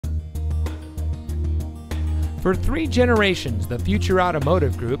For 3 generations, the Future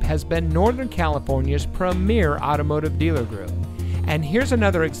Automotive Group has been Northern California's premier automotive dealer group. And here's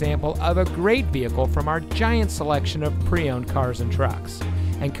another example of a great vehicle from our giant selection of pre-owned cars and trucks.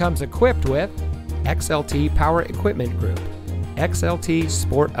 And comes equipped with XLT Power Equipment Group, XLT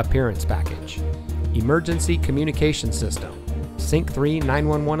Sport Appearance Package, Emergency Communication System, Sync 3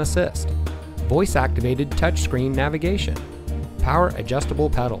 911 Assist, Voice-Activated Touchscreen Navigation, Power Adjustable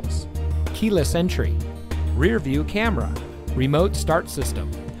Pedals, Keyless Entry, Rear View Camera, Remote Start System,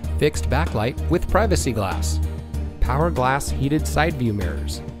 Fixed Backlight with Privacy Glass, Power Glass Heated Side View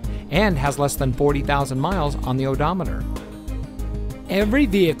Mirrors, and has less than 40,000 miles on the odometer. Every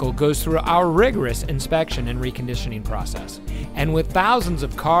vehicle goes through our rigorous inspection and reconditioning process. And with thousands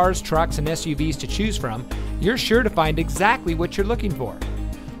of cars, trucks, and SUVs to choose from, you're sure to find exactly what you're looking for.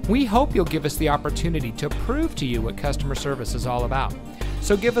 We hope you'll give us the opportunity to prove to you what customer service is all about.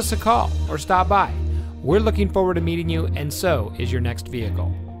 So give us a call or stop by. We're looking forward to meeting you, and so is your next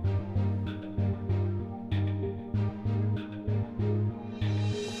vehicle.